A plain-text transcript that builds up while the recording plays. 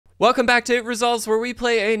Welcome back to It Resolves, where we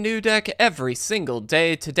play a new deck every single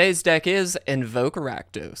day. Today's deck is Invoke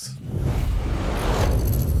Rakdos.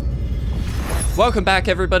 Welcome back,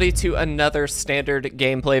 everybody, to another standard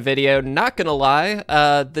gameplay video. Not gonna lie,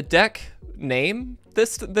 the deck name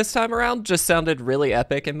this time around just sounded really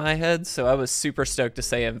epic in my head, so I was super stoked to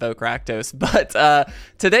say Invoke Rakdos. But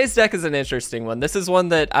today's deck is an interesting one. This is one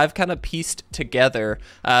that I've kind of pieced together.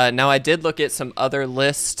 Now, I did look at some other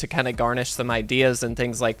lists to kind of garnish some ideas and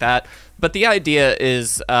things like that, but the idea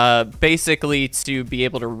is basically to be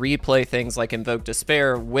able to replay things like Invoke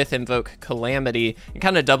Despair with Invoke Calamity and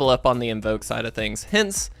kind of double up on the Invoke side of things.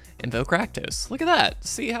 Hence, Invoke Rakdos. Look at that.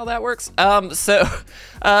 See how that works?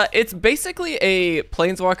 It's basically a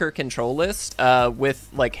Planeswalker control list with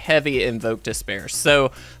like heavy Invoke Despair.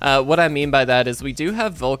 So what I mean by that is we do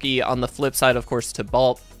have Volky on the flip side, of course, to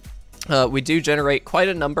Bolt. We do generate quite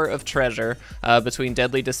a number of treasure between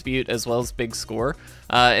Deadly Dispute as well as Big Score.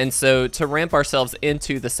 And so to ramp ourselves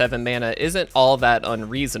into the 7 mana isn't all that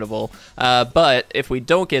unreasonable. But if we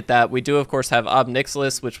don't get that, we do of course have Ob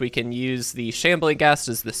Nixilis, which we can use the Shambling Ghast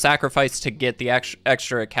as the sacrifice to get the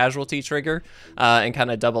extra casualty trigger and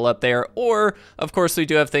kind of double up there. Or of course we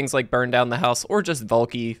do have things like Burn Down the House or just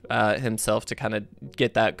Volky himself to kind of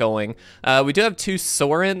get that going. We do have 2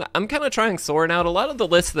 Sorin. I'm kind of trying Sorin out. A lot of the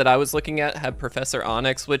lists that I was looking at had Professor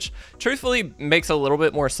Onyx, which truthfully makes a little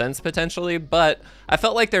bit more sense potentially, but I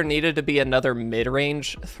felt like there needed to be another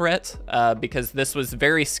mid-range threat because this was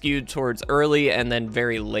very skewed towards early and then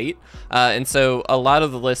very late. And so a lot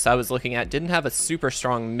of the lists I was looking at didn't have a super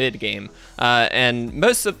strong mid game. And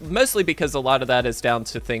mostly because a lot of that is down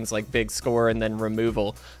to things like Big Score and then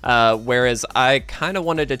removal. Whereas I kind of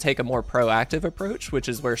wanted to take a more proactive approach, which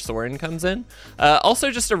is where Sorin comes in. Also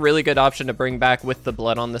just a really good option to bring back with the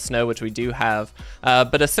Blood on the Snow, which we do have.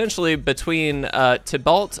 But essentially between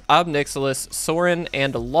Tibalt, Ob Nixilis, Sorin,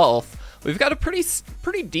 and Lulth, we've got a pretty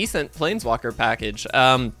decent Planeswalker package.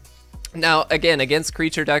 Now, again, against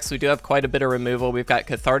creature decks, we do have quite a bit of removal. We've got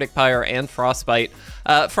Cathartic Pyre and Frostbite.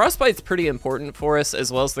 Frostbite's pretty important for us, as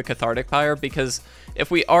well as the Cathartic Pyre, because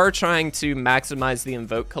if we are trying to maximize the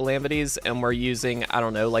Invoke Calamities and we're using, I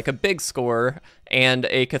don't know, like a Big Score and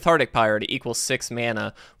a Cathartic Pyre to equal 6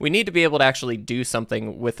 mana, we need to be able to actually do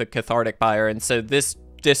something with the Cathartic Pyre, and so this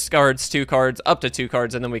discards 2 cards, up to 2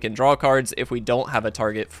 cards, and then we can draw cards if we don't have a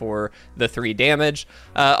target for the 3 damage.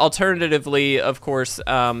 Alternatively, of course,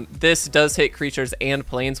 this does hit creatures and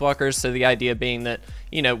planeswalkers, so the idea being that,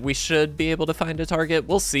 you know, we should be able to find a target.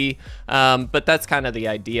 We'll see, but that's kind of the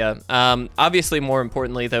idea. Obviously, more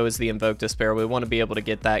importantly, though, is the Invoke Despair. We want to be able to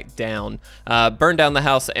get that down. Burn Down the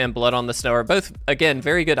House and Blood on the Snow are both, again,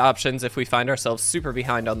 very good options if we find ourselves super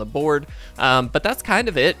behind on the board, but that's kind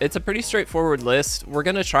of it. It's a pretty straightforward list. We're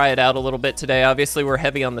going to try it out a little bit today. Obviously, we're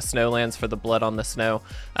heavy on the Snowlands for the Blood on the Snow,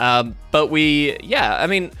 but yeah, I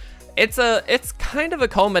mean, it's kind of a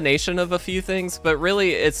culmination of a few things, but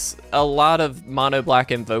really it's a lot of mono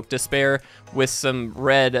black Invoke Despair with some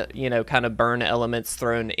red, you know, kind of burn elements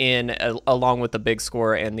thrown in along with the Big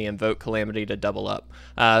Score and the Invoke Calamity to double up.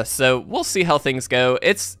 So we'll see how things go.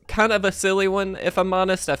 It's kind of a silly one, if I'm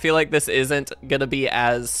honest. I feel like this isn't gonna be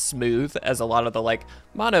as smooth as a lot of the like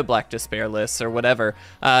mono black Despair lists or whatever.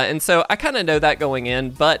 And so I kind of know that going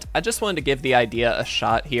in, but I just wanted to give the idea a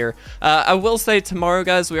shot here. I will say tomorrow,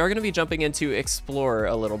 guys, we are gonna be jumping into Explorer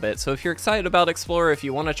a little bit. So if you're excited about Explorer, if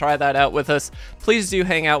you want to try that out with us, please do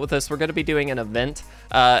hang out with us. We're gonna be doing an event.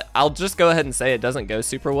 I'll just go ahead and say it doesn't go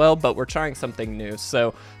super well, but we're trying something new.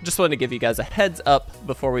 So just wanted to give you guys a heads up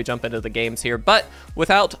before we jump into the games here. But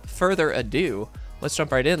without further ado, let's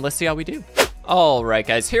jump right in. Let's see how we do. All right,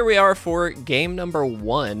 guys, here we are for game number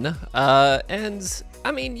 1. And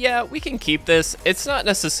I mean, yeah, we can keep this. It's not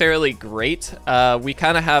necessarily great. We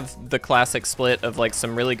kind of have the classic split of like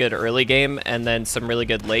some really good early game and then some really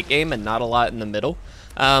good late game and not a lot in the middle.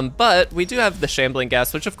 But we do have the Shambling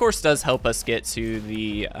Ghast, which of course does help us get to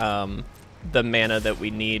the mana that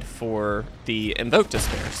we need for the Invoke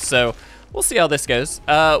Despair. So we'll see how this goes.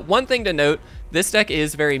 One thing to note, this deck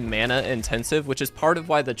is very mana intensive, which is part of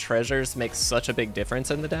why the treasures make such a big difference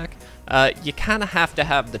in the deck. You kind of have to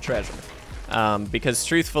have the treasure because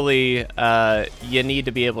truthfully, you need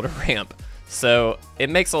to be able to ramp. So it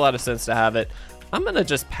makes a lot of sense to have it. I'm gonna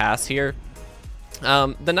just pass here.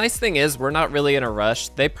 The nice thing is we're not really in a rush.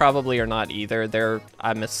 They probably are not either. They're,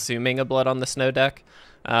 I'm assuming, a Blood on the Snow deck.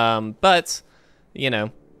 But, you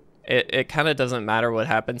know, it kind of doesn't matter what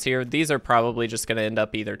happens here. These are probably just going to end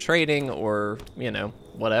up either trading or, you know,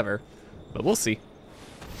 whatever. But we'll see.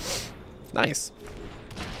 Nice.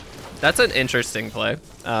 That's an interesting play.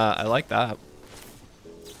 I like that.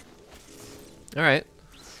 All right.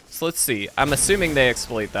 So let's see. I'm assuming they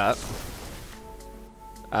exploit that.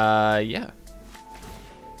 Yeah.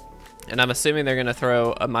 And I'm assuming they're gonna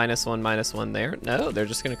throw a -1/-1 there. No, they're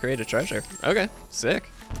just gonna create a treasure. Okay,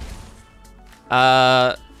 sick.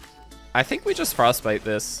 I think we just Frostbite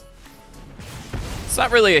this. It's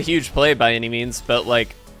not really a huge play by any means, but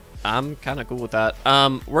like, I'm kind of cool with that.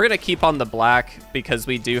 We're gonna keep on the black because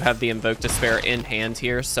we do have the Invoke Despair in hand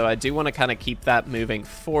here, so I do want to kind of keep that moving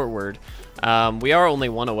forward. We are only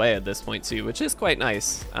 1 away at this point too, which is quite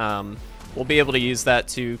nice. We'll be able to use that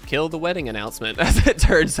to kill the wedding announcement, as it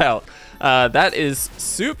turns out. That is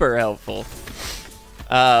super helpful.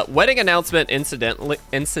 Wedding announcement,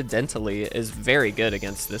 incidentally, is very good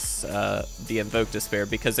against this the Invoke Despair,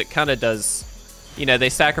 because it kind of does, you know, they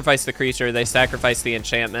sacrifice the creature, they sacrifice the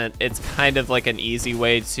enchantment. It's kind of like an easy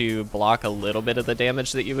way to block a little bit of the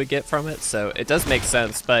damage that you would get from it, so it does make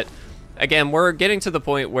sense. But again, we're getting to the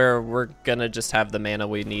point where we're gonna just have the mana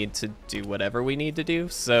we need to do whatever we need to do,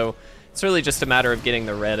 so it's really just a matter of getting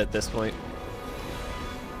the red at this point.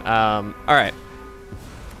 All right.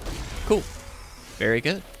 Cool. Very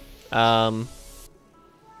good.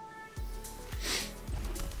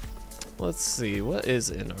 Let's see, what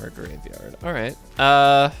is in our graveyard? All right.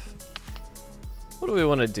 What do we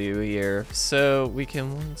want to do here? So we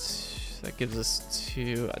can, that gives us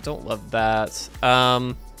 2. I don't love that.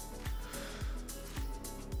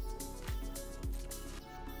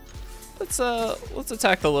 Let's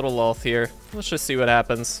attack the little Lolth here. Let's just see what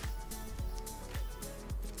happens.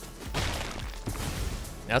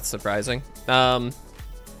 That's surprising.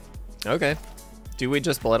 Okay. Do we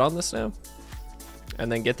just Blood on this now?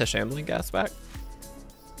 And then get the Shambling Gas back?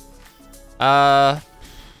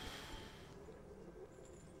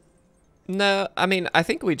 No, I mean, I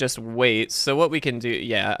think we just wait. So what we can do,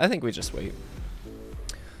 yeah, I think we just wait.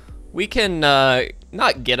 We can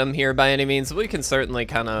not get him here by any means, but we can certainly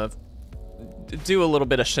kind of do a little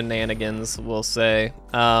bit of shenanigans, we'll say.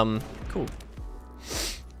 Cool.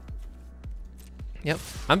 Yep.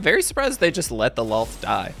 I'm very surprised they just let the Lolth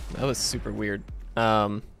die. That was super weird.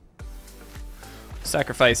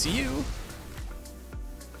 Sacrifice you.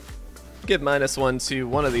 Give -1 to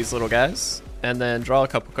one of these little guys, and then draw a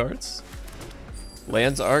couple cards.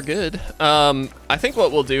 Lands are good. I think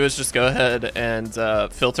what we'll do is just go ahead and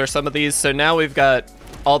filter some of these. So now we've got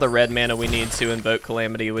all the red mana we need to Invoke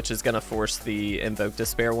Calamity, which is going to force the Invoke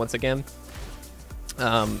Despair once again.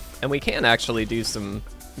 And we can actually do some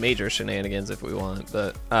major shenanigans if we want,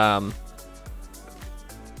 but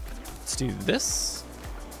let's do this.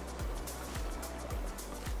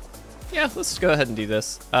 Yeah, let's go ahead and do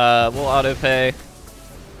this. We'll auto pay.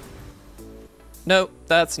 Nope,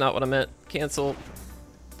 that's not what I meant. Cancel.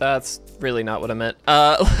 That's really not what I meant.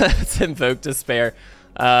 Let's Invoke Despair.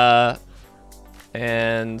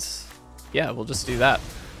 And yeah, we'll just do that.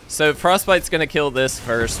 So Frostbite's gonna kill this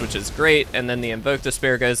first, which is great, and then the Invoke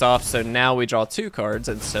Despair goes off, so now we draw 2 cards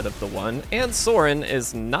instead of the 1, and Sorin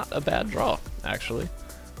is not a bad draw, actually.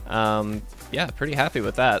 Yeah, pretty happy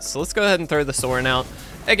with that. So let's go ahead and throw the Sorin out.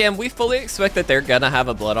 Again, we fully expect that they're gonna have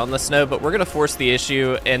a Blood on the Snow, but we're gonna force the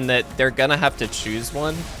issue in that they're gonna have to choose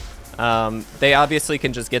one. They obviously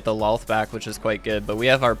can just get the Lolth back, which is quite good, but we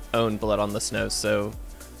have our own Blood on the Snow, so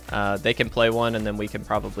they can play one, and then we can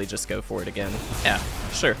probably just go for it again. Yeah,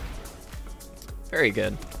 sure. Very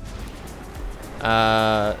good.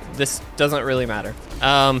 This doesn't really matter.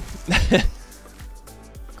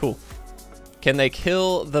 Cool. Can they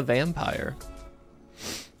kill the vampire?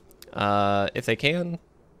 If they can,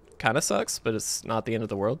 kind of sucks, but it's not the end of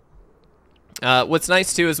the world. What's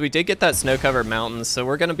nice too is we did get that snow-covered mountain, so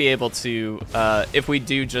we're going to be able to, if we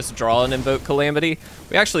do just draw an Invoke Calamity,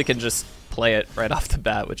 we actually can just play it right off the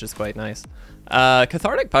bat, which is quite nice.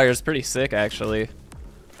 Cathartic Pyre is pretty sick, actually.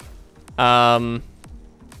 Yeah,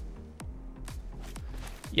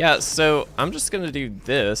 so I'm just going to do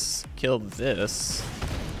this, kill this.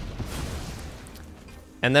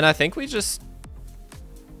 And then I think we just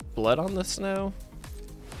Blood on the Snow.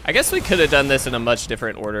 I guess we could have done this in a much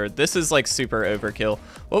different order. This is like super overkill.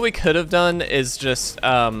 What we could have done is just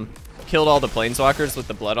killed all the Planeswalkers with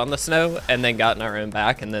the Blood on the Snow and then gotten our own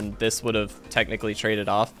back, and then this would have technically traded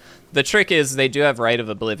off. The trick is they do have Rite of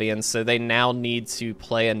Oblivion, so they now need to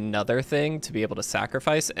play another thing to be able to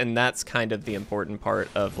sacrifice, and that's kind of the important part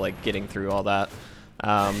of like getting through all that.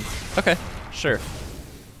 Okay, sure.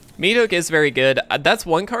 Meathook is very good. That's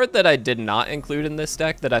one card that I did not include in this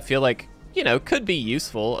deck that I feel like, you know, could be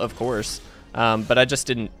useful, of course, but I just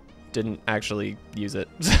didn't actually use it.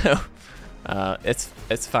 So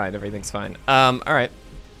it's fine. Everything's fine. All right.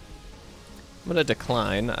 I'm gonna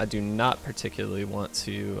decline. I do not particularly want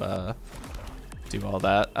to do all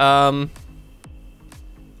that.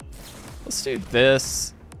 Let's do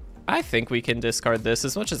this. I think we can discard this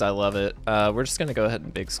as much as I love it. We're just gonna go ahead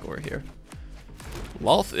and big score here.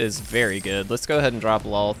 Lolth is very good. Let's go ahead and drop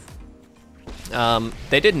Lolth.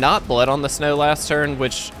 They did not Blood on the Snow last turn,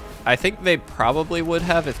 which I think they probably would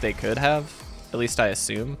have if they could have. At least I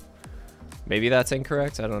assume. Maybe that's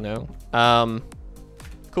incorrect, I don't know.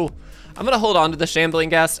 Cool. I'm gonna hold on to the Shambling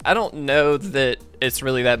Ghast. I don't know that it's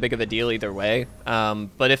really that big of a deal either way.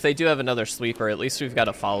 But if they do have another sweeper, at least we've got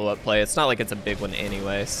a follow-up play. It's not like it's a big one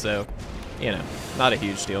anyway, so, you know, not a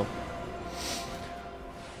huge deal.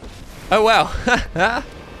 Oh, wow.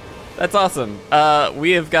 That's awesome.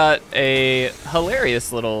 We have got a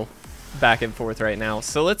hilarious little back and forth right now.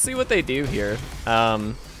 So let's see what they do here.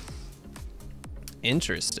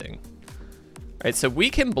 Interesting. All right, so we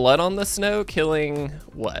can Blood on the Snow, killing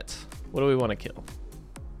what? What do we want to kill?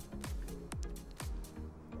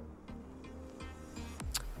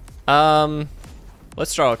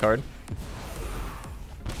 Let's draw a card.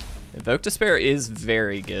 Invoke Despair is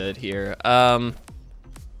very good here.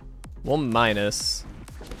 We'll minus.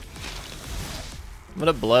 I'm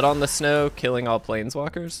gonna Blood on the Snow, killing all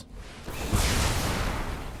planeswalkers.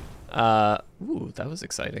 Ooh, that was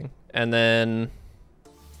exciting. And then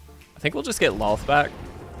I think we'll just get Lolth back.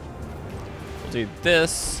 We'll do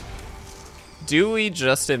this. Do we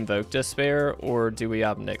just Invoke Despair or do we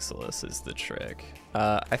Ob Nixilis is the trick?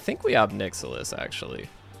 I think we Ob Nixilis actually.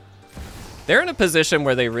 They're in a position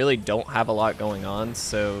where they really don't have a lot going on,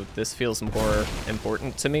 so this feels more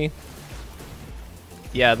important to me.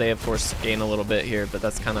 Yeah, they of course gain a little bit here, but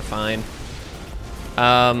that's kind of fine.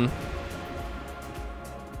 I'm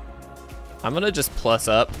gonna just plus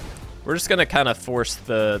up. We're just gonna kind of force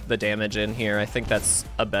the damage in here. I think that's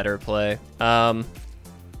a better play.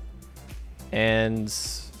 And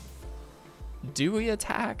do we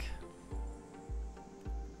attack?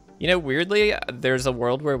 You know, weirdly, there's a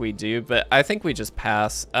world where we do, but I think we just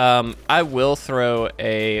pass. I will throw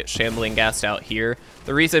a Shambling Ghast out here.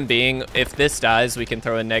 The reason being, if this dies, we can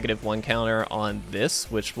throw a -1 counter on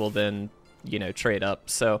this, which will then, you know, trade up.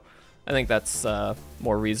 So I think that's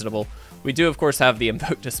more reasonable. We do, of course, have the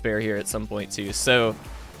Invoke Despair here at some point, too. So,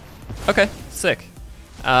 okay, sick.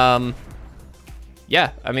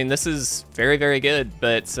 Yeah, I mean, this is very, very good,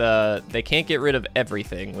 but they can't get rid of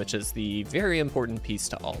everything, which is the very important piece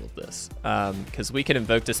to all of this. Because we can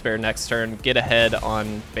Invoke Despair next turn, get ahead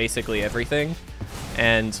on basically everything,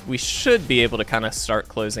 and we should be able to kind of start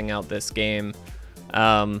closing out this game,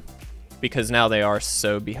 because now they are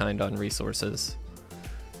so behind on resources.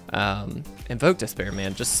 Invoke Despair,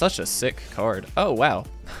 man, just such a sick card. Oh, wow.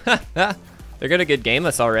 They're gonna good game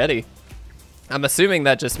us already. I'm assuming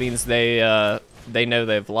that just means they know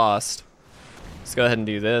they've lost. Let's go ahead and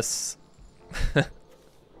do this.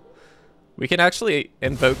 We can actually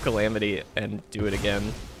Invoke Calamity and do it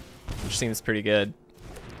again, which seems pretty good.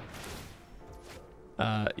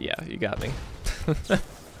 Yeah, you got me.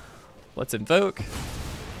 Let's Invoke.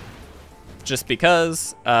 Just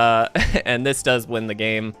because, and this does win the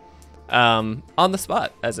game on the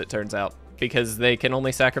spot, as it turns out, because they can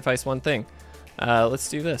only sacrifice one thing. Let's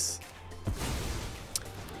do this.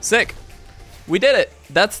 Sick. We did it.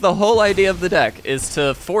 That's the whole idea of the deck, is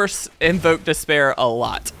to force Invoke Despair a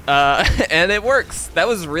lot. And it works. That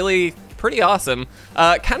was really pretty awesome.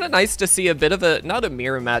 Kind of nice to see a bit of a, not a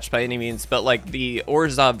mirror match by any means, but like the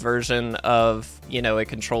Orzhov version of, you know, a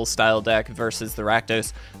control style deck versus the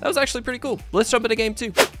Rakdos. That was actually pretty cool. Let's jump into game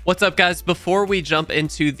 2. What's up, guys? Before we jump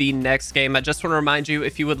into the next game, I just want to remind you,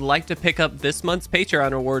 if you would like to pick up this month's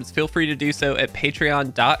Patreon rewards, feel free to do so at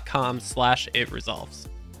patreon.com/itresolves.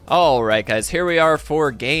 All right, guys, here we are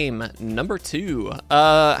for game number 2.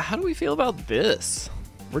 How do we feel about this?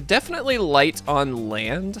 We're definitely light on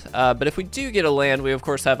land, but if we do get a land, we of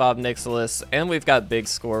course have Ob Nixilis, and we've got Big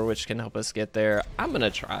Score, which can help us get there. I'm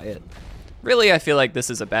gonna try it. Really, I feel like this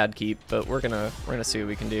is a bad keep, but we're gonna see what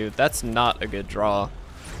we can do. That's not a good draw.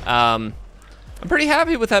 I'm pretty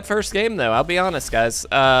happy with that first game, though. I'll be honest, guys.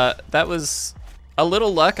 That was a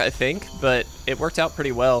little luck, I think, but it worked out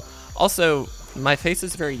pretty well. Also, my face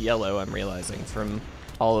is very yellow, I'm realizing, from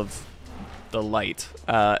all of the light,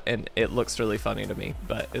 and it looks really funny to me,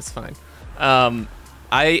 but it's fine.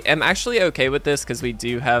 I am actually okay with this because we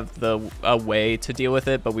do have a way to deal with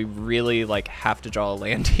it, but we really like have to draw a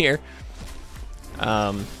land here.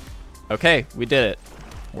 Okay, we did it.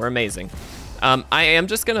 We're amazing. I am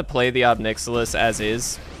just gonna play the Ob Nixilis as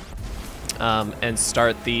is, and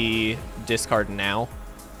start the discard now.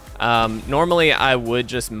 Normally I would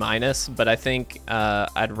just minus, but I think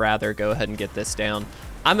I'd rather go ahead and get this down.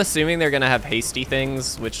 I'm assuming they're gonna have hasty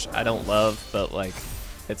things, which I don't love, but like,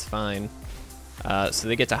 it's fine. So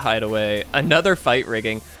they get to hide away. Another fight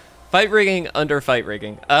rigging. Fight rigging under fight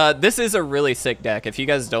rigging. This is a really sick deck. If you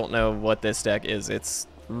guys don't know what this deck is, it's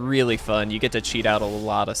really fun. You get to cheat out a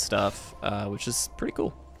lot of stuff, which is pretty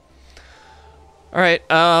cool. All right.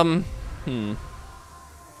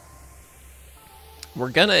 We're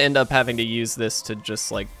gonna end up having to use this to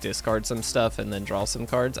just like discard some stuff and then draw some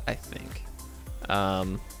cards, I think.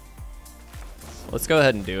 Let's go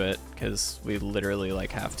ahead and do it because we literally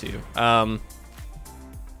like have to.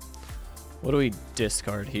 What do we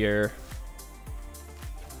discard here?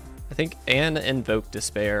 I think an Invoke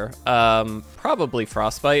Despair. Probably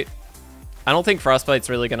Frostbite. I don't think Frostbite's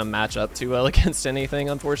really gonna match up too well against anything,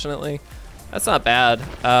 unfortunately. That's not bad.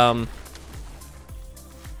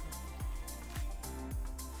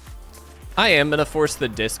 I am gonna force the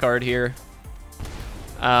discard here.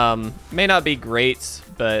 May not be great,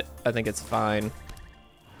 but I think it's fine.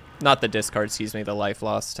 Not the discard, excuse me, the life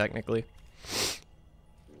loss, technically.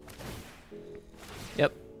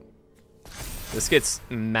 Yep. This gets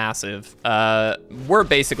massive. We're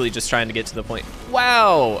basically just trying to get to the point.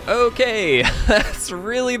 Wow, okay, that's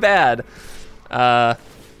really bad. I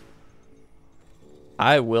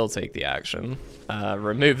will take the action.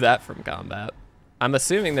 Remove that from combat. I'm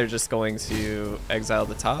assuming they're just going to exile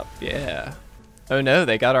the top. Yeah. Oh no,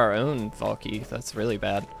 they got our own Valky. That's really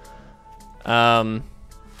bad.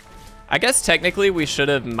 I guess technically we should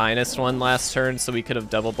have -1 last turn so we could have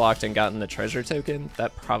double blocked and gotten the treasure token.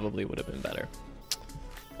 That probably would have been better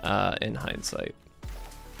in hindsight.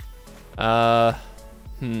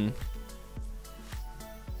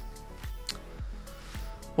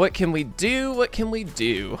 What can we do? What can we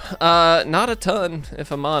do? Not a ton,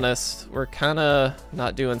 if I'm honest. We're kind of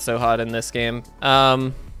not doing so hot in this game.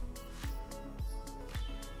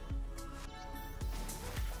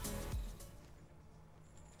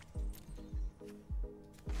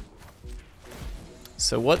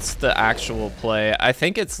 So what's the actual play? I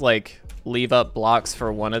think it's like leave up blocks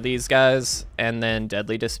for one of these guys and then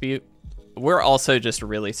Deadly Dispute. We're also just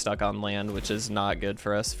really stuck on land, which is not good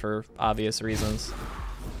for us for obvious reasons.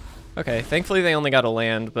 Okay, thankfully they only got a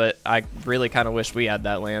land, but I really kind of wish we had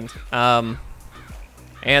that land.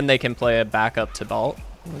 And they can play a backup to Bolt.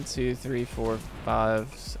 1, 2, 3, 4,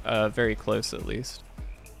 5, very close at least.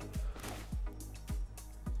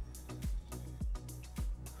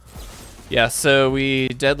 Yeah, so we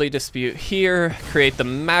Deadly Dispute here, create the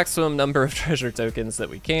maximum number of treasure tokens that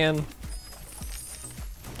we can.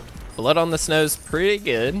 Blood on the Snow's pretty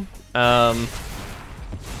good.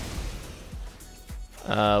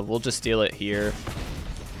 We'll just deal it here.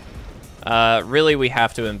 Really, we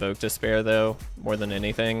have to Invoke Despair, though, more than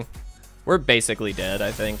anything. We're basically dead,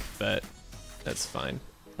 I think, but that's fine.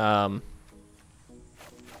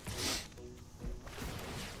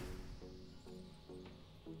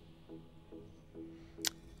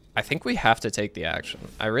 I think we have to take the action.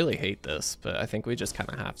 I really hate this, but I think we just kind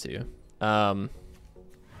of have to.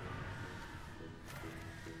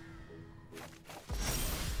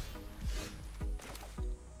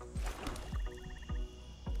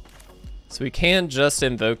 So we can just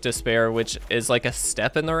Invoke Despair, which is like a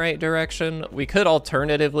step in the right direction. We could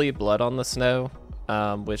alternatively Blood on the Snow,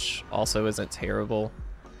 which also isn't terrible.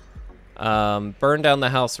 Burn down the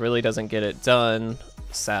house really doesn't get it done,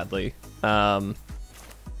 sadly.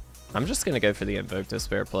 I'm just gonna go for the Invoke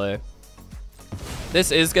Despair play. This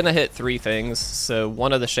is gonna hit 3 things, so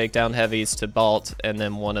one of the Shakedown Heavies to Bolt, and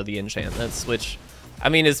then one of the enchantments, which, I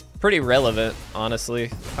mean, is pretty relevant, honestly.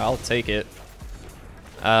 I'll take it.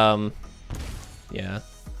 Yeah.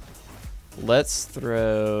 Let's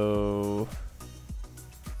throw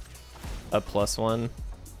a +1.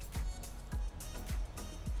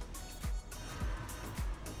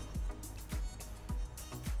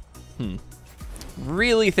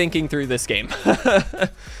 Really thinking through this game.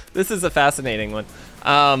 This is a fascinating one.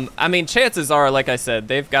 I mean, chances are, like I said,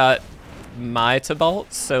 they've got my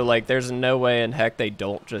Tibalt, so like there's no way in heck they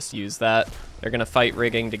don't just use that. They're gonna fight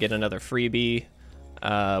rigging to get another freebie,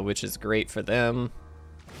 which is great for them.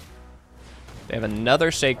 They have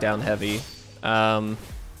another Shakedown Heavy.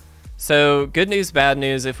 So good news, bad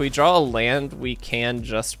news. If we draw a land, we can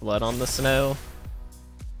just Blood on the Snow.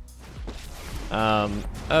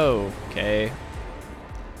 Okay.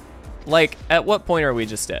 Like, at what point are we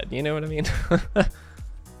just dead? You know what I mean?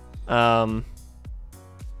 I'm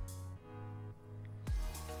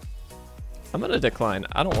gonna decline.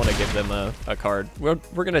 I don't want to give them a card.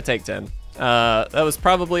 We're gonna take 10. That was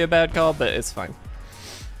probably a bad call, but it's fine.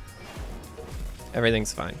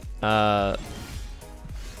 Everything's fine.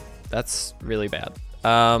 That's really bad.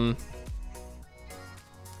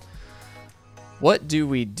 What do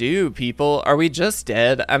we do, people? Are we just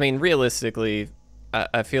dead? I mean, realistically,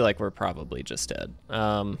 I feel like we're probably just dead.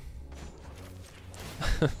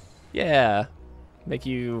 Yeah. Make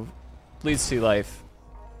you leads to life.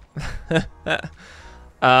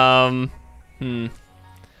 I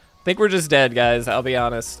think we're just dead, guys. I'll be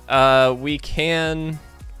honest. We can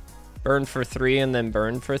burn for 3 and then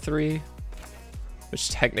burn for 3, which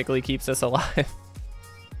technically keeps us alive.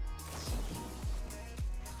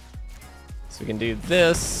 So we can do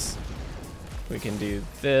this. We can do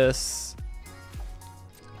this.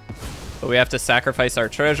 But we have to sacrifice our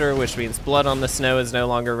treasure, which means blood on the snow is no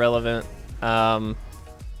longer relevant.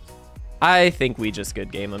 I think we just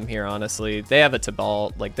good game them here, honestly. They have a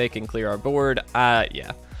Tibalt, like they can clear our board.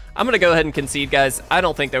 Yeah. I'm gonna go ahead and concede, guys. I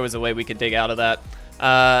don't think there was a way we could dig out of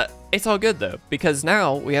that. It's all good though, because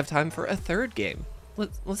now we have time for a third game.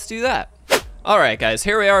 Let's do that. All right, guys,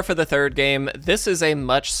 here we are for the third game. This is a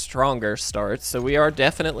much stronger start, so we are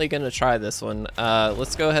definitely gonna try this one.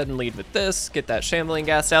 Let's go ahead and lead with this, get that shambling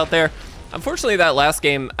gas out there. Unfortunately, that last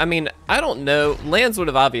game, I mean, I don't know. Lands would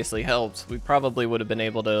have obviously helped. We probably would have been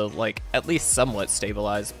able to, like, at least somewhat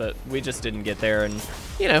stabilize, but we just didn't get there, and,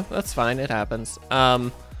 you know, that's fine. It happens.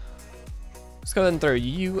 Let's go ahead and throw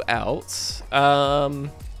you out. I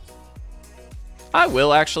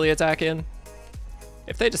will actually attack in.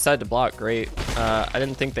 If they decide to block, great. I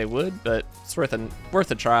didn't think they would, but it's worth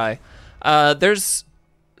a try. There's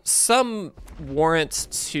some warrant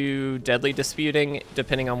to deadly disputing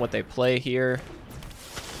depending on what they play here.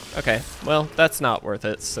 Okay, well, that's not worth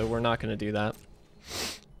it, so we're not going to do that.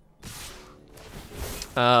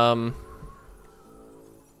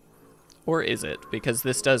 Or is it? Because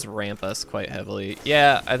this does ramp us quite heavily.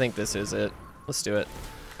 Yeah, I think this is it. Let's do it.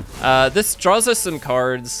 This draws us some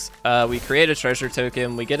cards. We create a treasure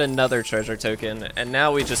token, we get another treasure token, and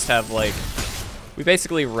now we just have, like, we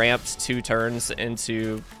basically ramped 2 turns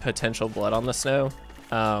into potential blood on the snow,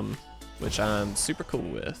 which I'm super cool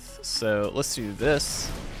with. So let's do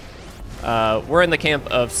this. We're in the camp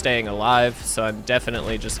of staying alive, so I'm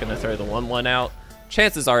definitely just going to throw the 1/1 out.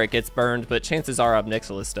 Chances are it gets burned, but chances are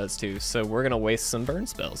Obnixilis does too, so we're going to waste some burn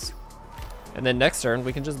spells. And then next turn,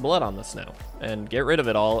 we can just blood on the snow and get rid of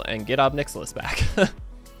it all and get Obnixilis back.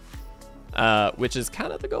 Which is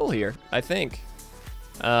kind of the goal here, I think.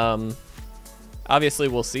 Obviously,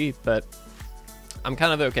 we'll see, but I'm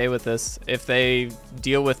kind of okay with this. If they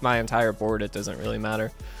deal with my entire board, it doesn't really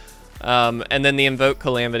matter. And then the Invoke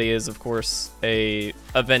Calamity is, of course,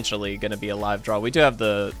 eventually going to be a live draw. We do have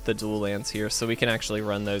the dual lands here, so we can actually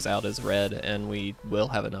run those out as red, and we will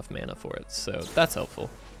have enough mana for it, so that's helpful.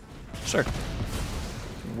 Sure.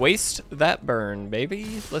 Waste that burn,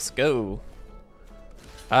 baby. Let's go.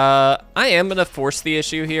 I am going to force the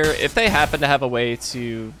issue here. If they happen to have a way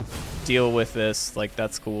to deal with this, like,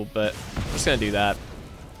 that's cool, but I'm just going to do that.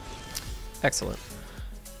 Excellent.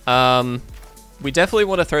 We definitely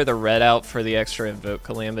want to throw the red out for the extra Invoke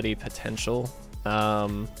Calamity potential.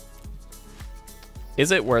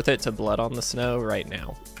 Is it worth it to blood on the snow right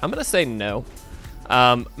now? I'm going to say no.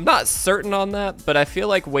 I'm not certain on that, but I feel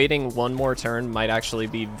like waiting one more turn might actually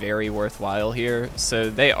be very worthwhile here. So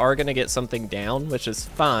they are going to get something down, which is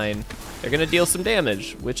fine. They're going to deal some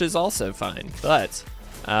damage, which is also fine. But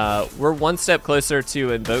we're one step closer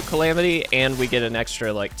to Invoke Calamity, and we get an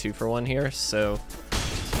extra, like, 2-for-1 here. So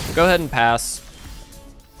we'll go ahead and pass.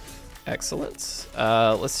 Excellent.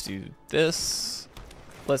 Let's do this.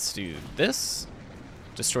 Let's do this.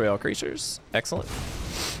 Destroy all creatures. Excellent.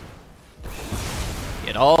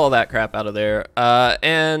 Get all that crap out of there.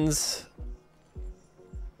 And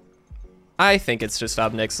I think it's just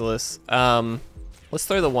Obnixilis. Let's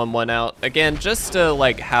throw the 1/1 out. Again, just to,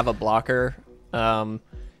 like, have a blocker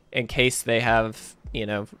in case they have, you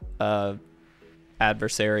know,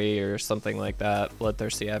 adversary or something like that.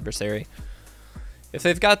 Bloodthirsty adversary. If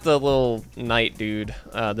they've got the little knight dude,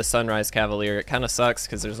 the Sunrise Cavalier, it kind of sucks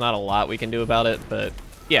because there's not a lot we can do about it. But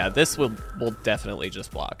yeah, this will definitely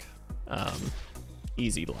just block.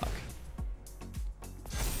 Easy block.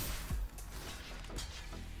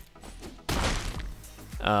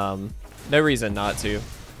 No reason not to.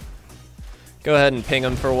 Go ahead and ping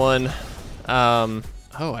him for 1. Oh,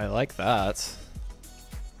 I like that.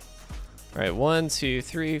 All right, 1, 2,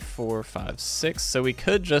 3, 4, 5, 6. So we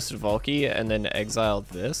could just Valky and then exile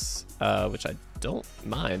this, which I don't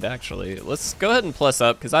mind, actually. Let's go ahead and plus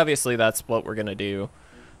up, because obviously that's what we're going to do.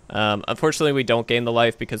 Unfortunately, we don't gain the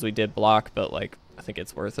life because we did block, but, like, I think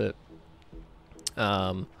it's worth it.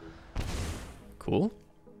 Cool.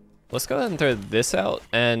 Let's go ahead and throw this out,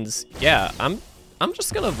 and yeah, I'm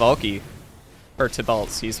just gonna Valky, or Tibalt,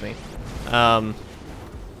 excuse me. I'm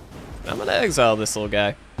gonna exile this little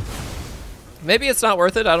guy. Maybe it's not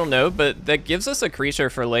worth it, I don't know, but that gives us a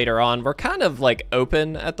creature for later on. We're kind of like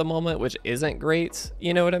open at the moment, which isn't great,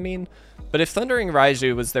 you know what I mean? But if Thundering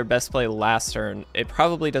Raiju was their best play last turn, it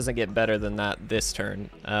probably doesn't get better than that this turn,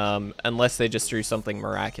 unless they just drew something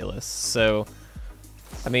miraculous. So,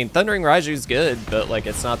 I mean, Thundering Raiju's good, but like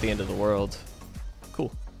it's not the end of the world.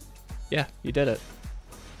 Cool. Yeah, you did it.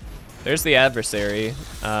 There's the adversary,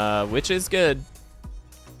 which is good,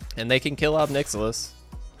 and they can kill Ob Nixilis.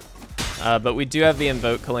 But we do have the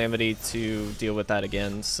Invoke Calamity to deal with that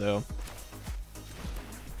again, so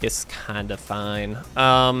it's kind of fine.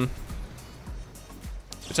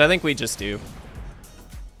 Which I think we just do.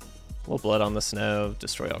 We'll Blood on the Snow,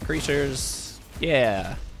 destroy all creatures.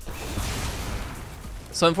 Yeah.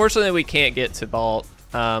 So unfortunately we can't get to Vault.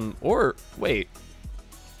 Or, wait.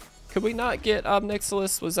 Could we not get Ob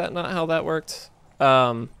Nixilis? Was that not how that worked?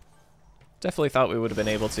 Definitely thought we would have been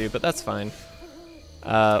able to, but that's fine.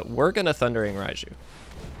 We're gonna Thundering Raiju.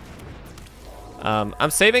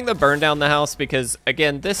 I'm saving the Burn Down the House because,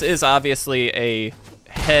 again, this is obviously a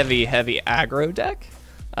heavy aggro deck.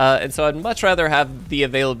 And so I'd much rather have the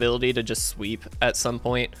availability to just sweep at some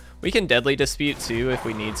point. We can Deadly Dispute too if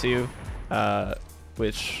we need to,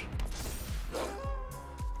 which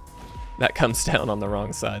that comes down on the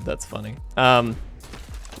wrong side. That's funny.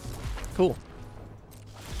 Cool.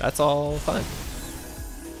 That's all fine.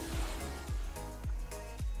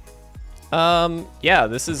 Yeah,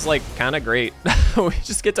 this is like kind of great. We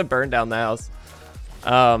just get to burn down the house.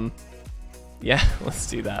 Yeah, let's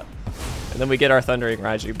do that. And then we get our Thundering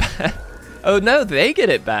Raiju back. Oh no, they get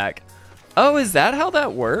it back. Oh, is that how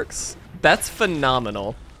that works? That's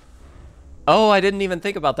phenomenal. Oh, I didn't even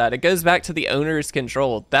think about that. It goes back to the owner's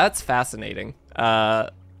control. That's fascinating.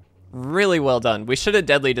 Really well done. We should have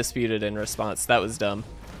Deadly Disputed in response. That was dumb.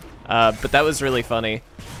 But that was really funny.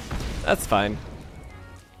 That's fine.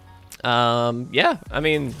 Yeah, I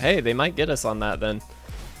mean, hey, they might get us on that then.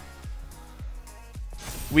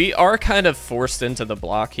 We are kind of forced into the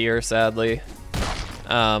block here, sadly.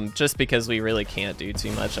 Just because we really can't do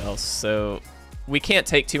too much else. So we can't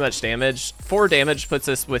take too much damage. 4 damage puts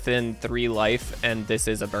us within 3 life, and this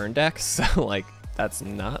is a burn deck, so like that's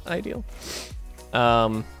not ideal.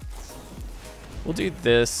 We'll do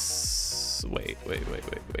this. Wait.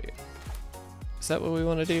 Is that what we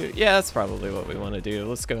want to do? Yeah, that's probably what we want to do.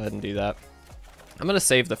 Let's go ahead and do that. I'm gonna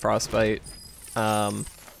save the Frostbite.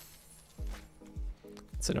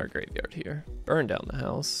 It's in our graveyard here. Burn down the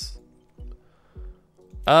house.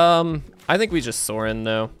 I think we just Sorin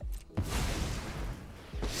though.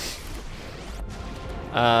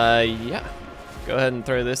 Yeah. Go ahead and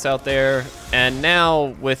throw this out there. And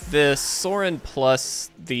now with this Sorin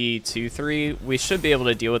plus the 2/3, we should be able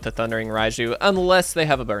to deal with the Thundering Raiju unless they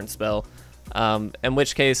have a burn spell. In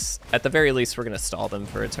which case, at the very least, we're gonna stall them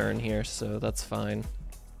for a turn here, so that's fine.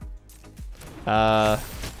 I'm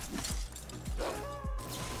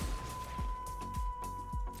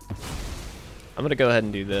gonna go ahead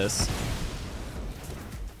and do this.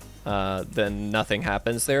 Then nothing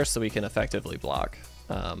happens there, so we can effectively block.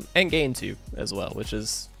 And gain 2 as well, which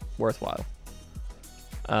is worthwhile.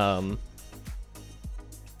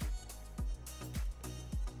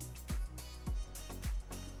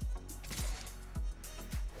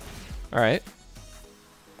 Alright.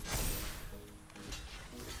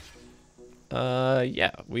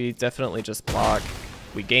 Yeah, we definitely just block.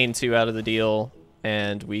 We gain 2 out of the deal.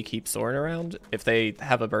 And we keep Sorin around. If they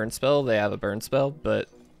have a burn spell, they have a burn spell, but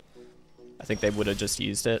I think they would have just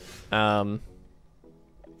used it. We'll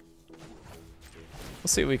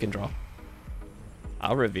see what we can draw.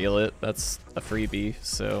 I'll reveal it. That's a freebie,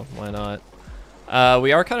 so why not?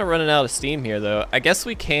 We are kind of running out of steam here, though. I guess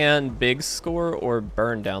we can big score or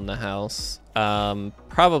burn down the house.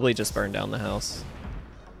 Probably just burn down the house,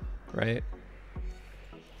 right?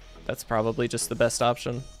 That's probably just the best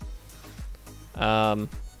option.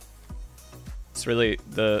 It's really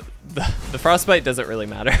the Frostbite doesn't really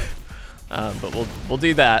matter, but we'll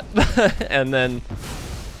do that, and then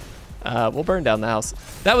we'll burn down the house.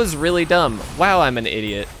 That was really dumb. Wow, I'm an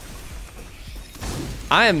idiot.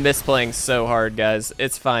 I am misplaying so hard, guys.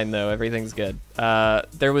 It's fine though. Everything's good.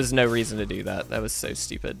 There was no reason to do that. That was so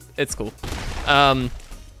stupid. It's cool. I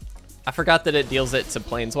forgot that it deals it to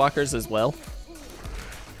planeswalkers as well,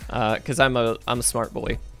 because I'm a smart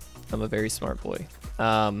boy. I'm a very smart boy.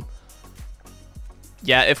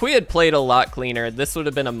 Yeah, if we had played a lot cleaner, this would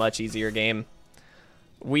have been a much easier game.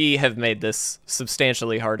 We have made this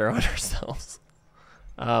substantially harder on ourselves.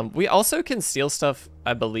 We also can steal stuff,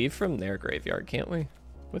 I believe, from their graveyard, can't we?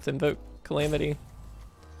 With Invoke Calamity.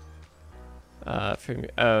 Oh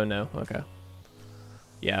no, okay.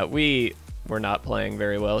 Yeah, we're not playing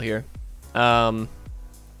very well here.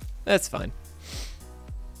 That's fine.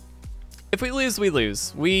 If we lose, we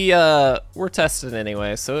lose. We're tested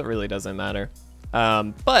anyway, so it really doesn't matter.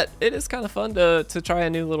 But it is kind of fun to try a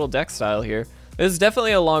new little deck style here. This is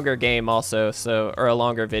definitely a longer game also, or a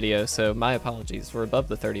longer video, so my apologies. We're above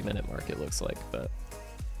the 30-minute mark, it looks like, but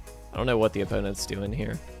I don't know what the opponent's doing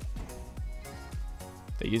here.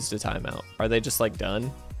 They used a timeout. Are they just like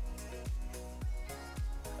done?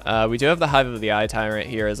 We do have the Hive of the Eye Tyrant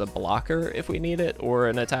here as a blocker if we need it, or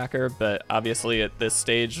an attacker, but obviously at this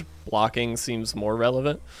stage, blocking seems more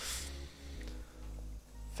relevant.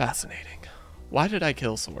 Fascinating. Why did I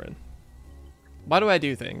kill Soren? Why do I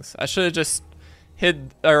do things? I should have just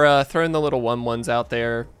hid or thrown the little 1/1s out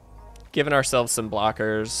there, given ourselves some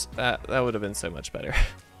blockers. That would have been so much better.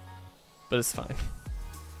 But it's fine.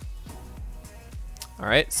 All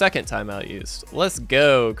right, second timeout used. Let's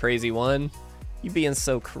go, crazy one. You being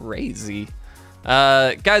so crazy.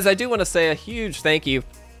 Guys, I do want to say a huge thank you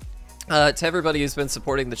to everybody who's been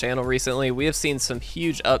supporting the channel recently. We have seen some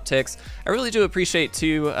huge upticks. I really do appreciate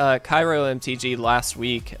too, Cairo MTG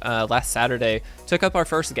last Saturday, took up our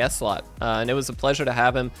first guest slot, and it was a pleasure to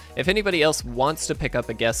have him. If anybody else wants to pick up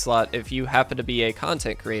a guest slot, if you happen to be a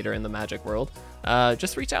content creator in the Magic world,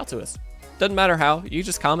 just reach out to us. Doesn't matter how, you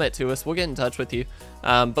just comment to us, we'll get in touch with you.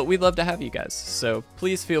 But we'd love to have you guys, so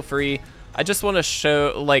please feel free. I just want to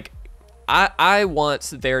show, like, I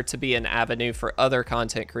want there to be an avenue for other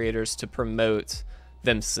content creators to promote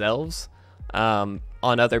themselves on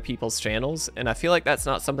other people's channels, and I feel like that's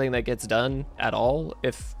not something that gets done at all,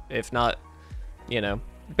 if not, you know,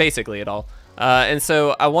 basically at all. And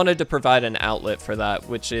so I wanted to provide an outlet for that,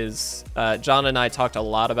 which is, John and I talked a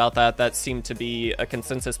lot about that. That seemed to be a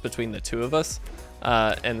consensus between the two of us,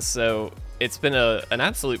 and so it's been an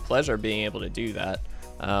absolute pleasure being able to do that.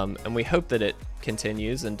 And we hope that it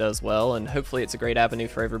continues and does well, and hopefully it's a great avenue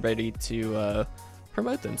for everybody to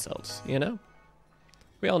promote themselves, you know?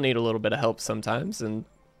 We all need a little bit of help sometimes, and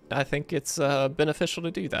I think it's beneficial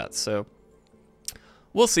to do that, so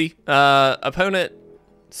we'll see. Opponent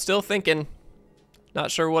still thinking,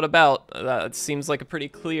 not sure what about. It seems like a pretty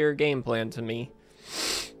clear game plan to me.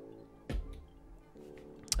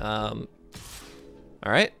 All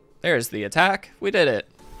right, there's the attack. We did it.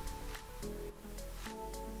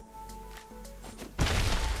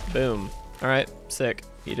 Boom. All right, sick.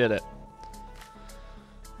 You did it.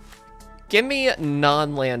 Give me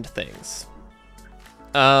non-land things.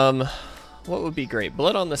 What would be great?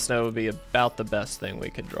 Blood on the Snow would be about the best thing we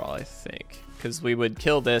could draw, I think, because we would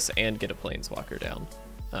kill this and get a Planeswalker down.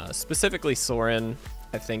 Specifically Sorin,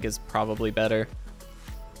 I think, is probably better.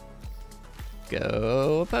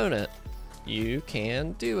 Go, opponent. You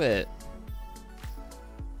can do it.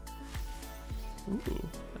 Ooh,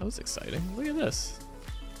 that was exciting. Look at this.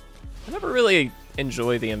 I never really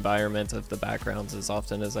enjoy the environment of the backgrounds as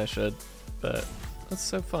often as I should, but that's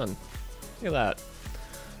so fun. Look at that.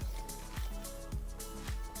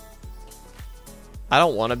 I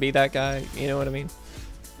don't want to be that guy, you know what I mean?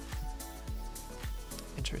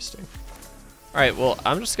 Interesting. All right, well,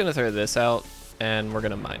 I'm just gonna throw this out and we're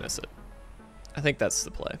gonna minus it. I think that's the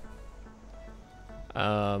play.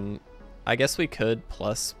 I guess we could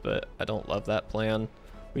plus, but I don't love that plan.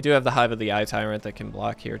 We do have the Hive of the Eye Tyrant that can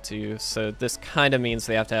block here too, so this kind of means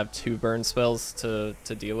they have to have 2 burn spells to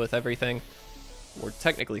deal with everything. Or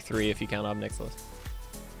technically 3 if you count Ob Nixilis.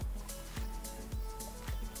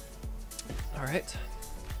 Alright.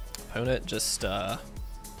 Opponent just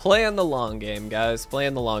playing the long game, guys.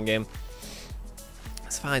 Playing the long game.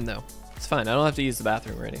 It's fine though. It's fine. I don't have to use the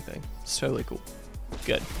bathroom or anything. It's totally cool.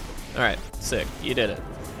 Good. Alright, sick. You did it.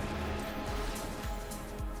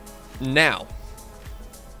 Now.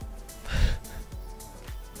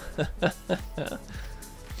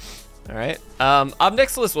 Alright. Ob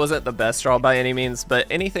Nixilis wasn't the best draw by any means, but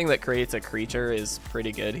anything that creates a creature is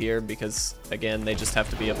pretty good here because, again, they just have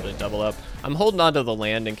to be able to double up. I'm holding on to the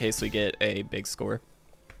land in case we get a big score.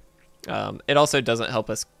 It also doesn't help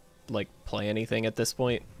us like play anything at this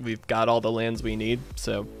point. We've got all the lands we need,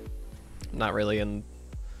 so I'm not really in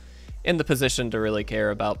the position to really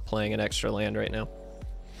care about playing an extra land right now.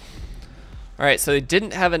 Alright, so they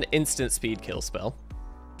didn't have an instant speed kill spell.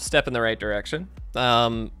 Step in the right direction.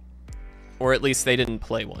 Or at least they didn't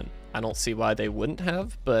play one. I don't see why they wouldn't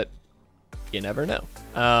have, but you never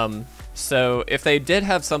know. So if they did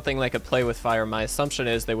have something like a Play with Fire, my assumption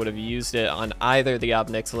is they would have used it on either the Ob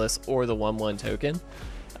Nixilis or the 1/1 token.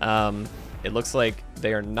 It looks like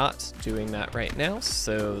they are not doing that right now,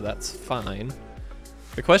 so that's fine.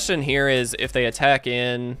 The question here is if they attack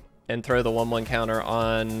in and throw the 1/1 counter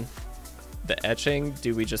on the etching,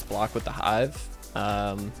 do we just block with the Hive?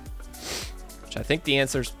 which I think the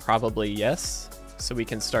answer is probably yes. So we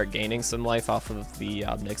can start gaining some life off of the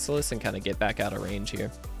Obnixilis and kind of get back out of range here.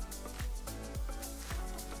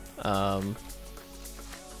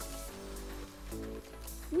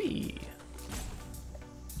 Whee.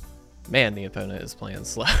 Man, the opponent is playing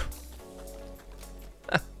slow.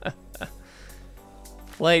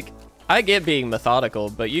 Like, I get being methodical,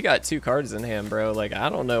 but you got 2 cards in hand, bro. Like, I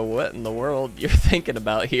don't know what in the world you're thinking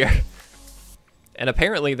about here. And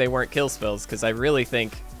apparently they weren't kill spells, because I really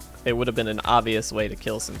think it would have been an obvious way to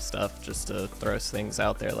kill some stuff just to throw things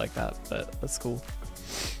out there like that, but that's cool.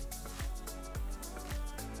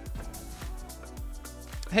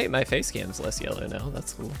 Hey, my face cam's less yellow now.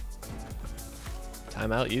 That's cool.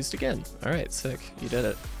 Timeout used again. All right, sick. You did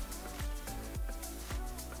it.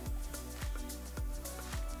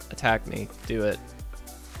 Attack me. Do it.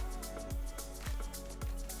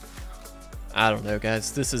 I don't know,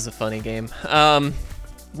 guys. This is a funny game.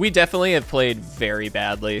 We definitely have played very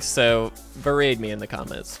badly, so berate me in the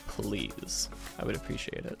comments, please. I would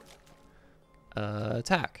appreciate it.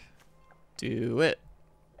 Attack. Do it.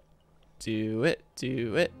 Do it.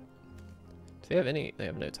 Do it. Do they have any? They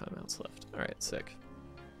have no timeouts left. All right, sick.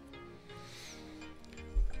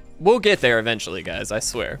 We'll get there eventually, guys, I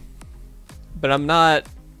swear. But I'm not...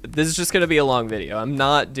 This is just going to be a long video. I'm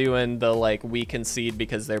not doing the, like, we concede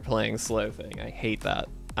because they're playing slow thing. I hate that.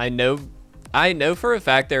 I know for a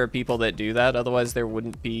fact there are people that do that. Otherwise, there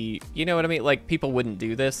wouldn't be... You know what I mean? Like, people wouldn't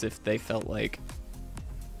do this if they felt like...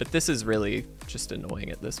 But this is really just annoying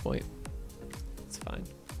at this point. It's fine.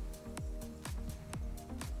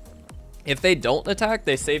 If they don't attack,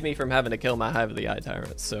 they save me from having to kill my Hive of the Eye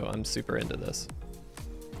Tyrant. So I'm super into this.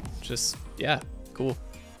 Just, yeah, cool.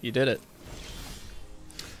 You did it.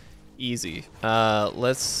 Easy.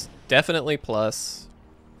 Let's definitely plus.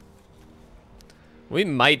 We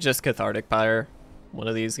might just Cathartic Pyre one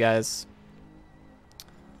of these guys.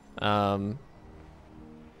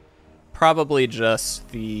 Probably just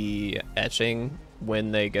the etching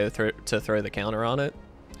when they go through to throw the counter on it,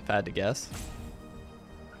 if I had to guess.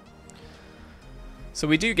 So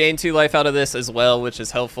we do gain 2 life out of this as well, which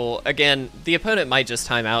is helpful. Again, the opponent might just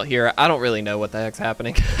time out here. I don't really know what the heck's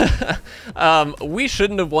happening. We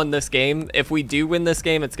shouldn't have won this game. If we do win this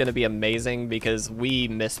game, it's going to be amazing because we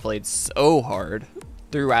misplayed so hard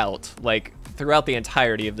throughout the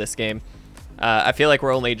entirety of this game. I feel like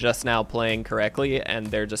we're only just now playing correctly, and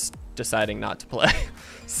they're just deciding not to play.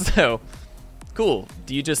 So, cool.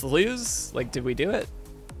 Do you just lose? Like, did we do it?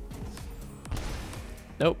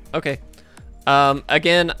 Nope. Okay.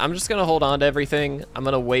 Again, I'm just gonna hold on to everything. I'm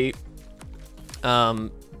gonna wait,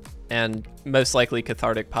 and most likely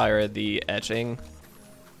Cathartic Pyre the etching.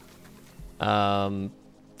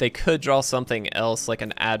 They could draw something else like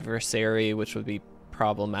an adversary, which would be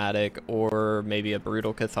problematic, or maybe a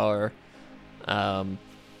brutal Cathar.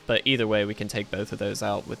 But either way, we can take both of those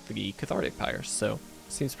out with the Cathartic Pyre. So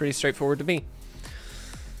seems pretty straightforward to me.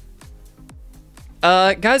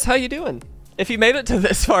 Guys, how you doing? If you made it to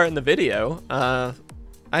this far in the video, I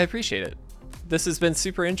appreciate it. This has been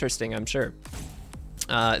super interesting, I'm sure.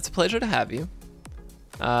 It's a pleasure to have you.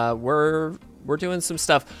 We're doing some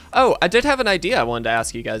stuff. Oh, I did have an idea I wanted to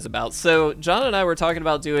ask you guys about. So John and I were talking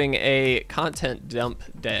about doing a content dump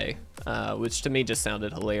day, which to me just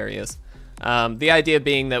sounded hilarious. The idea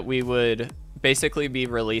being that we would basically be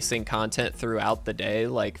releasing content throughout the day.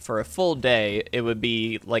 Like for a full day, it would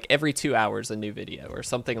be like every 2 hours a new video or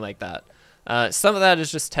something like that. Some of that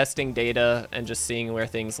is just testing data and just seeing where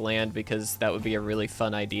things land because that would be a really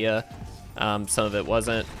fun idea. Some of it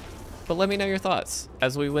wasn't. But let me know your thoughts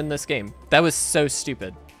as we win this game. That was so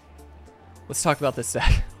stupid. Let's talk about this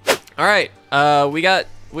deck. All right, we got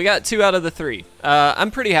 2 out of the 3. I'm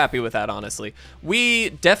pretty happy with that, honestly. We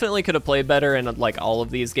definitely could have played better in like all of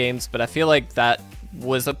these games, but I feel like that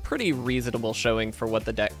was a pretty reasonable showing for what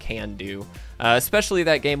the deck can do. Especially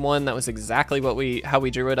that game 1, that was exactly what how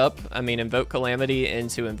we drew it up. I mean, Invoke Calamity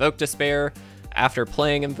into Invoke Despair after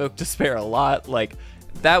playing Invoke Despair a lot, like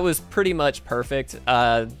that was pretty much perfect.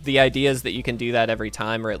 The idea is that you can do that every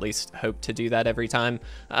time, or at least hope to do that every time.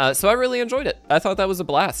 So I really enjoyed it. I thought that was a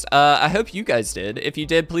blast. I hope you guys did. If you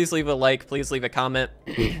did, please leave a like, please leave a comment.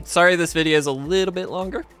 Sorry this video is a little bit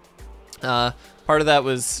longer. Part of that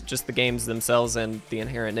was just the games themselves and the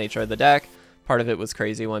inherent nature of the deck. Part of it was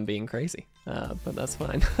Crazy One being crazy, but that's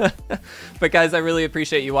fine. But guys, I really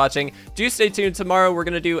appreciate you watching. Do stay tuned. Tomorrow we're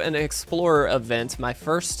gonna do an Explorer event, my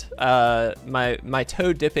first, my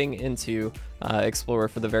toe dipping into Explorer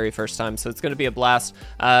for the very first time. So it's gonna be a blast.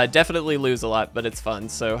 Definitely lose a lot, but it's fun.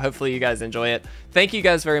 So hopefully you guys enjoy it. Thank you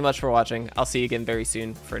guys very much for watching. I'll see you again very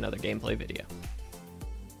soon for another gameplay video.